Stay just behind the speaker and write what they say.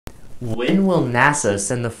When will NASA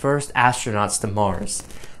send the first astronauts to Mars?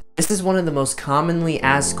 This is one of the most commonly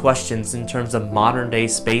asked questions in terms of modern-day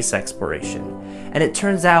space exploration. And it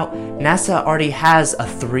turns out NASA already has a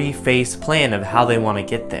three-phase plan of how they want to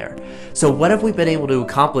get there. So what have we been able to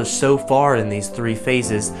accomplish so far in these three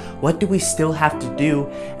phases? What do we still have to do?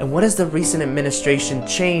 And what has the recent administration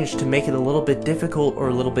changed to make it a little bit difficult or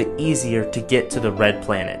a little bit easier to get to the red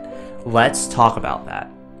planet? Let's talk about that.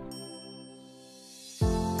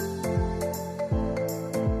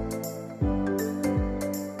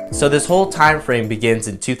 So this whole time frame begins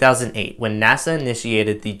in 2008 when NASA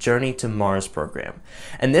initiated the Journey to Mars program.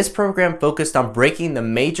 And this program focused on breaking the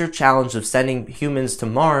major challenge of sending humans to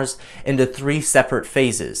Mars into three separate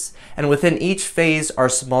phases. And within each phase are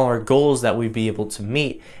smaller goals that we'd be able to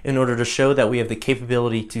meet in order to show that we have the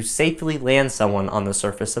capability to safely land someone on the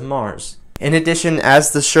surface of Mars. In addition,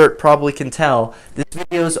 as the shirt probably can tell, this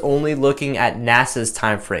video is only looking at NASA's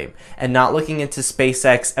time frame and not looking into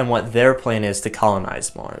SpaceX and what their plan is to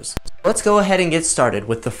colonize Mars. Let's go ahead and get started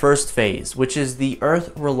with the first phase, which is the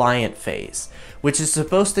Earth Reliant phase, which is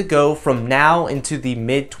supposed to go from now into the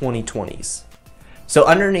mid-2020s. So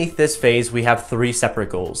underneath this phase, we have three separate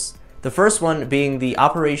goals. The first one being the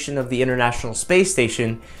operation of the International Space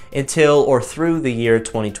Station until or through the year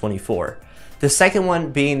 2024. The second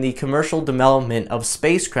one being the commercial development of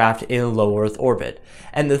spacecraft in low Earth orbit.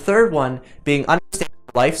 And the third one being understanding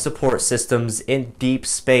life support systems in deep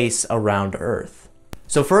space around Earth.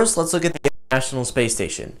 So first, let's look at the International Space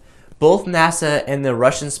Station. Both NASA and the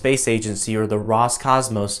Russian Space Agency, or the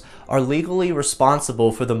Roscosmos, are legally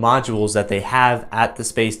responsible for the modules that they have at the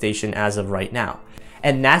space station as of right now.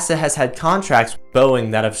 And NASA has had contracts with Boeing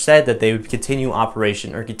that have said that they would continue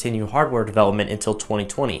operation or continue hardware development until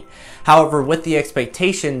 2020. However, with the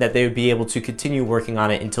expectation that they would be able to continue working on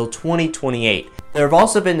it until 2028. There have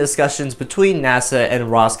also been discussions between NASA and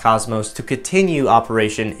Roscosmos to continue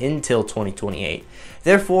operation until 2028.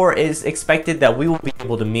 Therefore, it is expected that we will be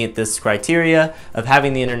able to meet this criteria of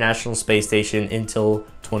having the International Space Station until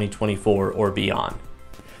 2024 or beyond.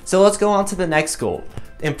 So let's go on to the next goal.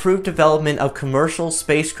 Improved development of commercial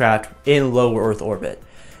spacecraft in low Earth orbit.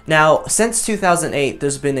 Now, since 2008,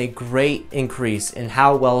 there's been a great increase in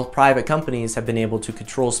how well private companies have been able to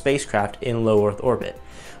control spacecraft in low Earth orbit,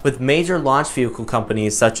 with major launch vehicle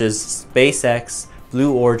companies such as SpaceX,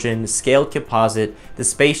 Blue Origin, Scaled Composite, the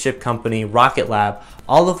spaceship company Rocket Lab,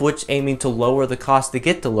 all of which aiming to lower the cost to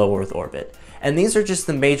get to low Earth orbit. And these are just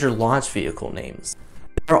the major launch vehicle names.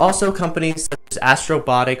 There are also companies such as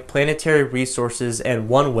robotic, Planetary Resources, and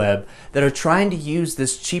OneWeb that are trying to use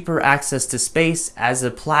this cheaper access to space as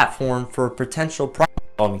a platform for potential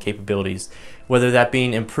problem capabilities, whether that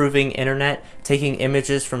being improving internet, taking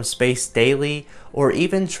images from space daily, or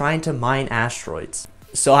even trying to mine asteroids.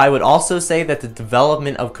 So I would also say that the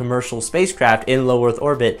development of commercial spacecraft in low Earth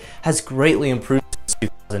orbit has greatly improved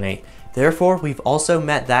since 2008. Therefore, we've also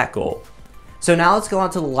met that goal. So now let's go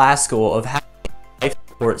on to the last goal of having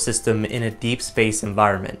system in a deep space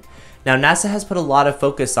environment. Now, NASA has put a lot of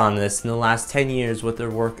focus on this in the last 10 years with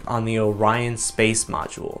their work on the Orion space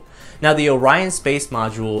module. Now, the Orion space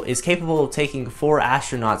module is capable of taking 4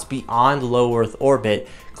 astronauts beyond low Earth orbit,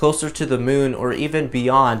 closer to the moon, or even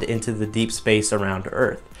beyond into the deep space around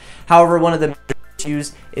Earth. However, one of the major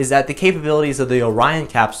issues is that the capabilities of the Orion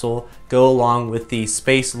capsule go along with the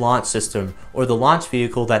Space Launch System, or the launch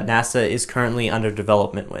vehicle that NASA is currently under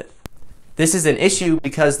development with. This is an issue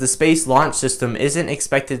because the Space Launch System isn't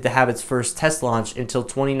expected to have its first test launch until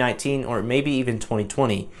 2019 or maybe even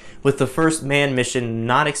 2020, with the first manned mission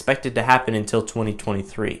not expected to happen until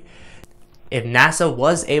 2023. If NASA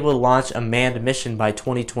was able to launch a manned mission by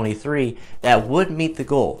 2023, that would meet the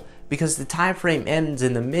goal, because the time frame ends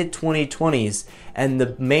in the mid-2020s, and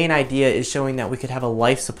the main idea is showing that we could have a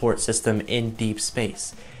life support system in deep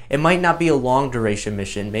space. It might not be a long duration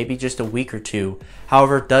mission, maybe just a week or two,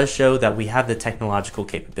 however it does show that we have the technological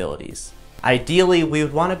capabilities. Ideally, we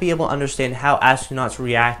would want to be able to understand how astronauts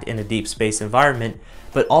react in a deep space environment,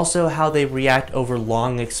 but also how they react over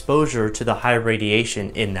long exposure to the high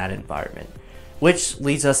radiation in that environment. Which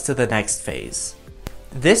leads us to the next phase.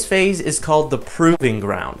 This phase is called the Proving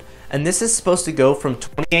Ground, and this is supposed to go from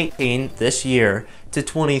 2018, this year, to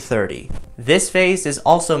 2030. This phase is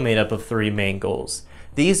also made up of 3 main goals.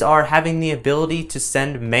 These are having the ability to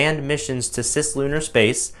send manned missions to cislunar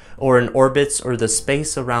space, or in orbits or the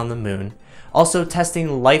space around the moon. Also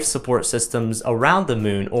testing life support systems around the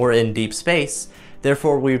moon or in deep space.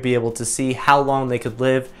 Therefore, we would be able to see how long they could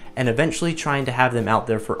live and eventually trying to have them out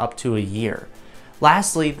there for up to a year.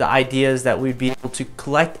 Lastly, the idea is that we'd be able to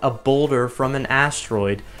collect a boulder from an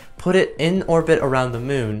asteroid, put it in orbit around the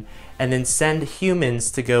moon, and then send humans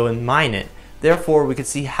to go and mine it. Therefore, we could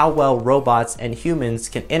see how well robots and humans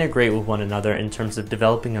can integrate with one another in terms of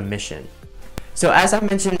developing a mission. So as I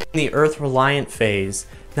mentioned in the Earth Reliant phase,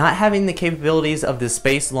 not having the capabilities of the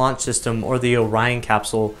Space Launch System or the Orion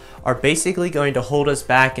capsule are basically going to hold us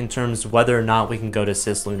back in terms of whether or not we can go to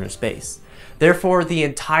cislunar space. Therefore, the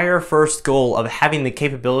entire first goal of having the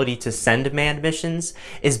capability to send manned missions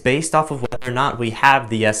is based off of whether or not we have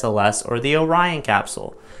the SLS or the Orion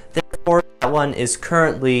capsule. Therefore, that one is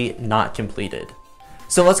currently not completed.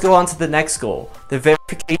 So let's go on to the next goal, the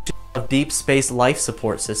verification of deep space life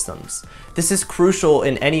support systems. This is crucial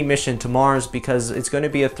in any mission to Mars because it's going to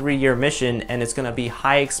be a 3-year mission and it's going to be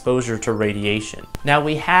high exposure to radiation. Now,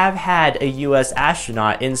 we have had a US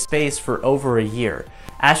astronaut in space for over a year.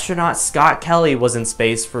 Astronaut Scott Kelly was in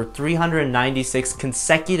space for 396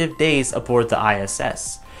 consecutive days aboard the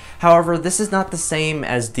ISS. However, this is not the same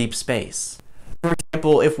as deep space. For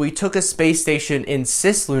example, if we took a space station in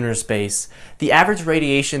cislunar space, the average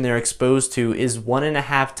radiation they're exposed to is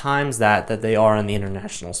 1.5 times that they are on the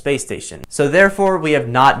International Space Station. So therefore, we have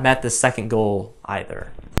not met the second goal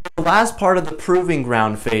either. The last part of the proving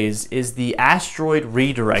ground phase is the asteroid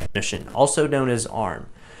redirect mission, also known as ARM.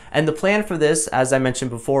 And the plan for this, as I mentioned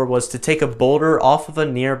before, was to take a boulder off of a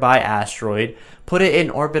nearby asteroid, put it in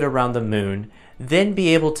orbit around the moon, then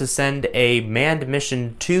be able to send a manned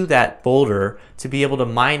mission to that boulder to be able to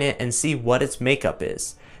mine it and see what its makeup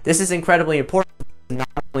is. This is incredibly important. Not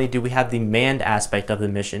only do we have the manned aspect of the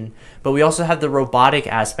mission, but we also have the robotic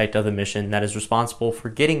aspect of the mission that is responsible for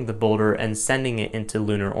getting the boulder and sending it into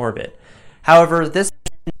lunar orbit. However, this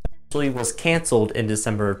mission actually was canceled in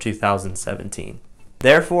December of 2017.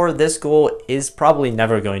 Therefore, this goal is probably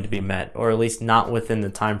never going to be met, or at least not within the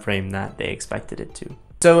time frame that they expected it to.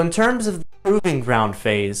 So in terms of the proving ground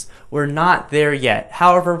phase, we're not there yet.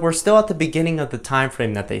 However, we're still at the beginning of the time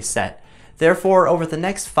frame that they set. Therefore, over the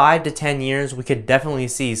next 5 to 10 years, we could definitely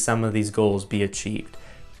see some of these goals be achieved.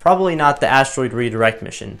 Probably not the asteroid redirect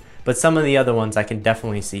mission, but some of the other ones I can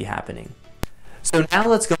definitely see happening. So now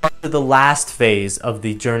let's go on to the last phase of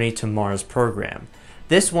the Journey to Mars program.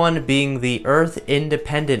 This one being the Earth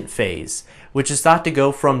independent phase, which is thought to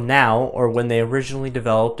go from now, or when they originally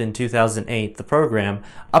developed in 2008 the program,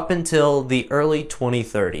 up until the early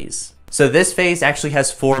 2030s. So this phase actually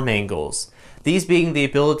has 4 main goals. These being the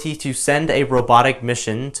ability to send a robotic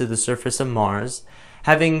mission to the surface of Mars,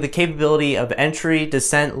 having the capability of entry,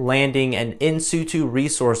 descent, landing, and in situ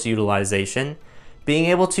resource utilization, being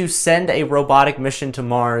able to send a robotic mission to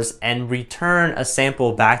Mars and return a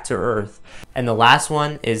sample back to Earth, and the last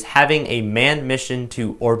one is having a manned mission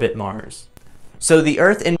to orbit Mars. So the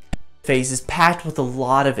Earth independent phase is packed with a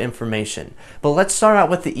lot of information, but let's start out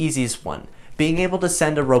with the easiest one, being able to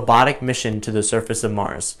send a robotic mission to the surface of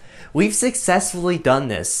Mars. We've successfully done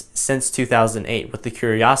this since 2008 with the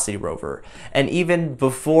Curiosity rover, and even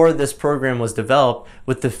before this program was developed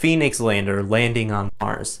with the Phoenix lander landing on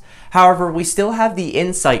Mars. However, we still have the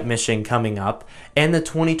InSight mission coming up and the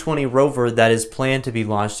 2020 rover that is planned to be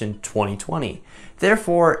launched in 2020.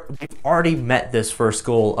 Therefore, we've already met this first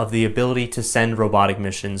goal of the ability to send robotic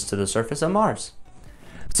missions to the surface of Mars.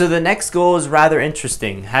 So the next goal is rather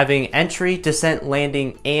interesting, having entry, descent,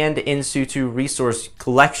 landing, and in situ resource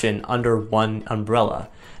collection under one umbrella.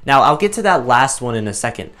 Now I'll get to that last one in a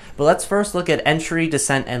second, but let's first look at entry,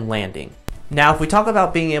 descent, and landing. Now if we talk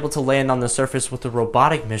about being able to land on the surface with a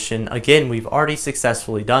robotic mission, again we've already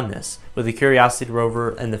successfully done this with the Curiosity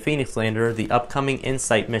rover and the Phoenix lander, the upcoming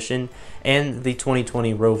InSight mission, and the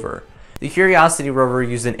 2020 rover. The Curiosity rover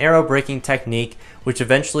used an aerobraking technique which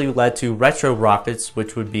eventually led to retro rockets,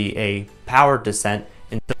 which would be a powered descent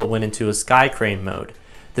until it went into a sky crane mode.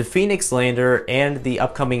 The Phoenix lander and the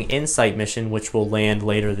upcoming InSight mission, which will land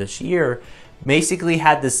later this year, basically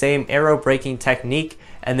had the same aerobraking technique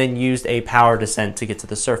and then used a power descent to get to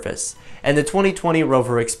the surface. And the 2020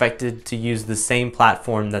 rover expected to use the same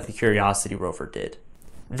platform that the Curiosity rover did.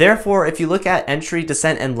 Therefore, if you look at entry,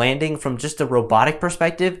 descent, and landing from just a robotic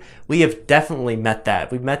perspective, we have definitely met that.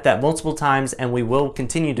 We've met that multiple times and we will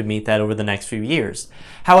continue to meet that over the next few years.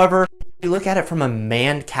 However, if you look at it from a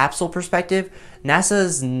manned capsule perspective, NASA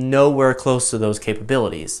is nowhere close to those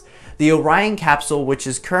capabilities. The Orion capsule, which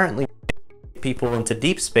is currently people into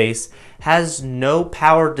deep space, has no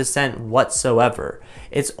power descent whatsoever.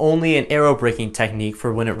 It's only an aerobraking technique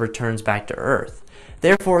for when it returns back to Earth.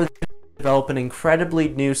 Therefore, develop an incredibly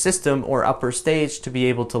new system or upper stage to be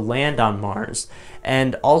able to land on Mars,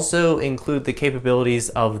 and also include the capabilities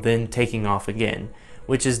of then taking off again,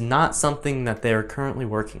 which is not something that they're currently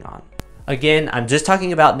working on. Again, I'm just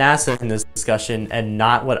talking about NASA in this discussion and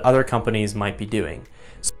not what other companies might be doing.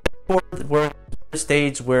 So we're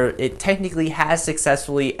stage where it technically has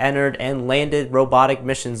successfully entered and landed robotic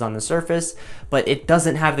missions on the surface, but it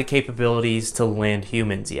doesn't have the capabilities to land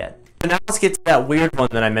humans yet. So now let's get to that weird one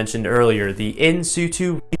that I mentioned earlier, the in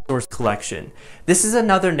situ resource collection. This is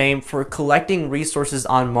another name for collecting resources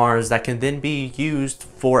on Mars that can then be used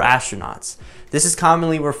for astronauts. This is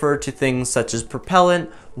commonly referred to things such as propellant,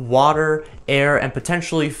 water, air, and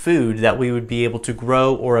potentially food that we would be able to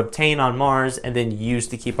grow or obtain on Mars and then use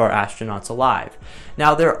to keep our astronauts alive.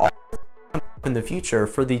 Now, there are in the future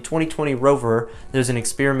for the 2020 rover, there's an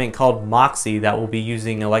experiment called MOXIE that will be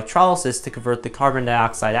using electrolysis to convert the carbon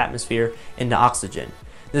dioxide atmosphere into oxygen.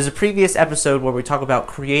 There's a previous episode where we talk about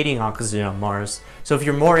creating oxygen on Mars, so if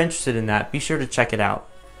you're more interested in that, be sure to check it out.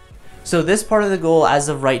 So this part of the goal as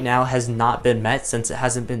of right now has not been met since it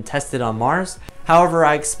hasn't been tested on Mars. However,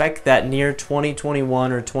 I expect that near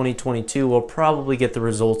 2021 or 2022 we'll probably get the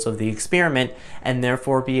results of the experiment and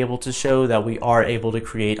therefore be able to show that we are able to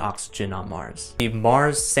create oxygen on Mars. The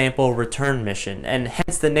Mars Sample Return Mission, and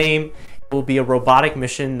hence the name, will be a robotic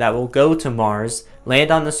mission that will go to Mars, land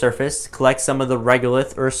on the surface, collect some of the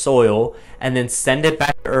regolith or soil, and then send it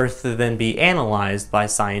back to Earth to then be analyzed by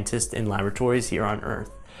scientists in laboratories here on Earth.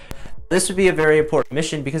 This would be a very important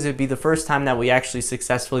mission because it would be the first time that we actually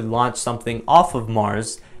successfully launched something off of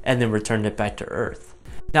Mars and then returned it back to Earth.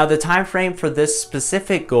 Now, the time frame for this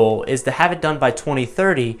specific goal is to have it done by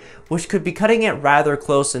 2030, which could be cutting it rather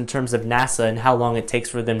close in terms of NASA and how long it takes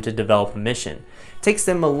for them to develop a mission. It takes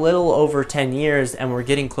them a little over 10 years and we're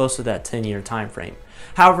getting close to that 10-year time frame.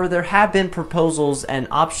 However, there have been proposals and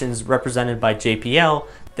options represented by JPL.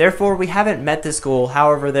 Therefore, we haven't met this goal.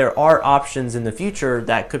 However, there are options in the future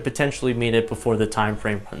that could potentially meet it before the time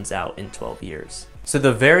frame runs out in 12 years. So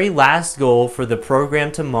the very last goal for the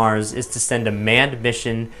program to Mars is to send a manned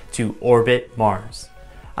mission to orbit Mars.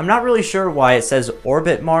 I'm not really sure why it says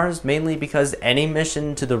orbit Mars, mainly because any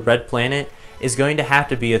mission to the red planet is going to have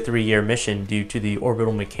to be a 3-year mission due to the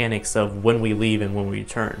orbital mechanics of when we leave and when we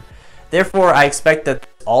return. Therefore, I expect that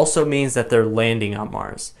also means that they're landing on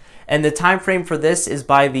Mars. And the time frame for this is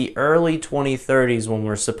by the early 2030s when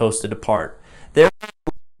we're supposed to depart. Therefore,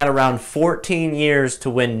 at around 14 years to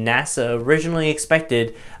when NASA originally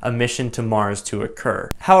expected a mission to Mars to occur.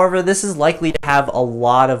 However, this is likely to have a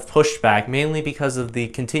lot of pushback, mainly because of the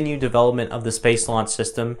continued development of the Space Launch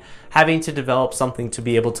System, having to develop something to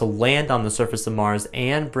be able to land on the surface of Mars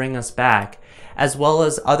and bring us back, as well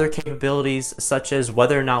as other capabilities such as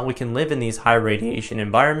whether or not we can live in these high radiation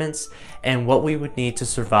environments and what we would need to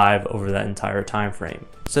survive over that entire time frame.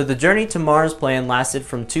 So the Journey to Mars plan lasted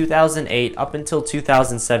from 2008 up until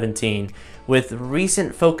 2017, with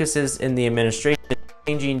recent focuses in the administration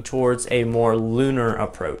changing towards a more lunar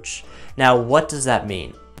approach. Now, what does that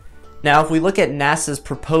mean? Now, if we look at NASA's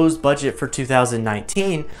proposed budget for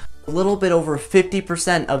 2019, a little bit over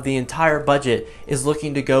 50% of the entire budget is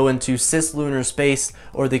looking to go into cislunar space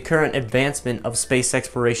or the current advancement of space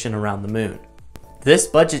exploration around the moon. This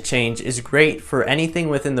budget change is great for anything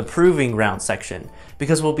within the proving ground section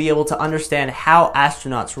because we'll be able to understand how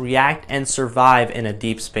astronauts react and survive in a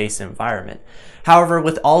deep space environment. However,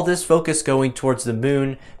 with all this focus going towards the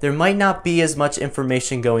moon, there might not be as much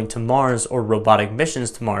information going to Mars or robotic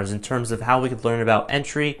missions to Mars in terms of how we could learn about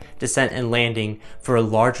entry, descent, and landing for a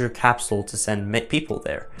larger capsule to send people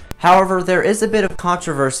there. However, there is a bit of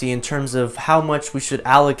controversy in terms of how much we should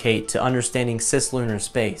allocate to understanding cislunar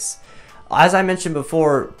space. As I mentioned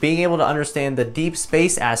before, being able to understand the deep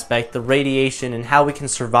space aspect, the radiation, and how we can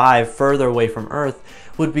survive further away from Earth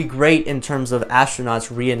would be great in terms of astronauts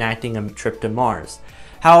reenacting a trip to Mars.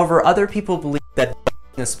 However, other people believe that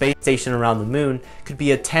a space station around the moon could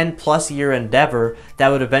be a 10+ year endeavor that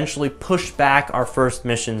would eventually push back our first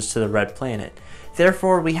missions to the red planet.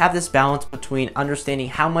 Therefore, we have this balance between understanding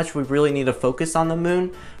how much we really need to focus on the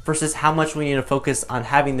moon versus how much we need to focus on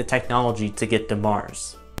having the technology to get to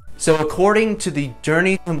Mars. So according to the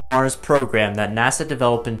Journey to Mars program that NASA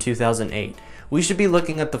developed in 2008, we should be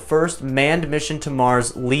looking at the first manned mission to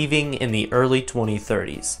Mars leaving in the early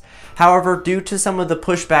 2030s. However, due to some of the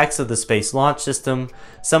pushbacks of the Space Launch System,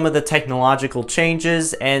 some of the technological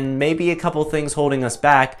changes, and maybe a couple things holding us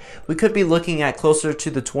back, we could be looking at closer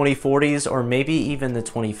to the 2040s or maybe even the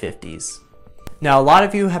 2050s. Now, a lot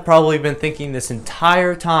of you have probably been thinking this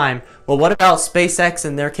entire time, well, what about SpaceX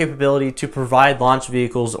and their capability to provide launch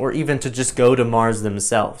vehicles or even to just go to Mars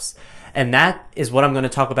themselves? And that is what I'm going to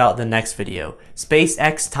talk about in the next video.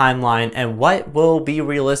 SpaceX timeline and what will be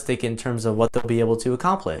realistic in terms of what they'll be able to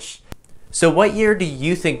accomplish. So what year do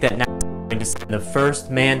you think that NASA is going to send the first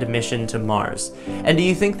manned mission to Mars? And do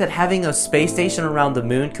you think that having a space station around the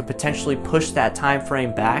moon could potentially push that time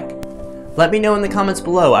frame back? Let me know in the comments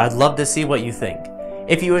below, I'd love to see what you think.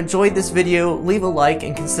 If you enjoyed this video, leave a like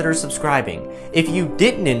and consider subscribing. If you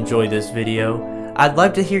didn't enjoy this video, I'd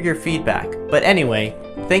love to hear your feedback. But anyway,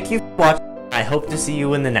 thank you for watching. I hope to see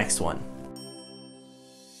you in the next one.